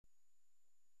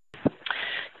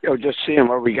Just seeing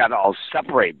where we got all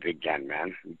separated again,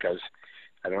 man. Because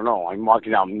I don't know. I'm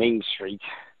walking down Main Street.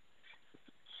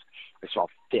 I saw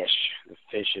fish. The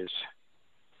fish is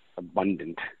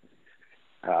abundant.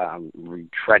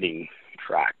 Retreading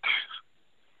track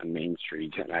on Main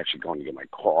Street, and actually going to get my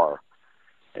car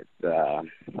at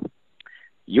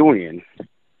Union.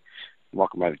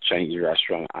 Walking by the Chinese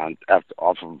restaurant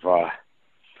off of or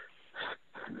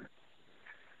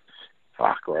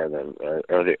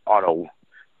the auto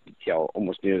detail,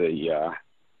 almost near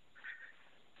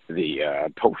the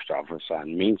post office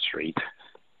on Main Street.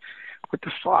 What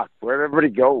the fuck? Where'd everybody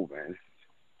go, man?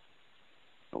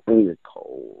 Don't bring the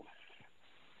cold.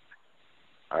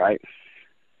 All right.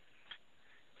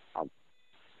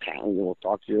 We'll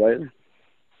talk to you later.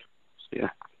 See ya.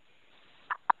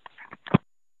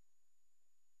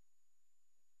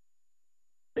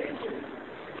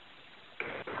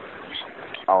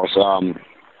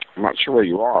 I'm not sure where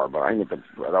you are, but I'm at the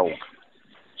Red Oak.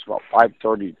 It's about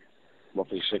 5:30,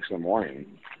 roughly 6 in the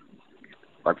morning.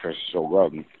 Breakfast is so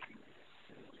good.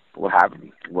 What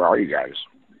happened? Where are you guys?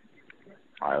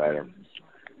 All right, later.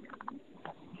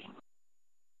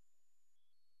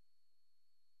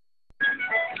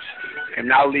 I'm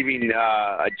now leaving.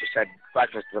 I just had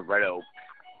breakfast at the Red Oak,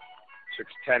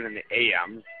 6:10 in the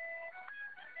a.m.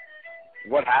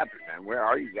 What happened, man? Where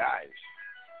are you guys?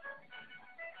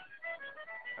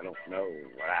 I don't know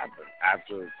what happened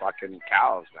after fucking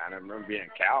cows, man. I remember being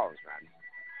cows, man.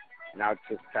 Now it's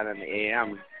 6:10 in the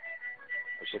a.m.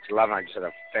 or 6:11. I just had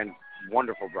a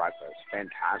wonderful breakfast,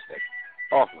 fantastic.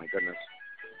 Oh my goodness,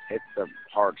 hit the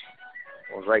heart.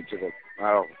 It was right to the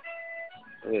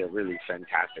really a really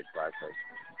fantastic breakfast.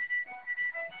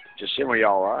 Just seeing where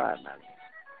y'all are at, man.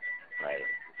 Right.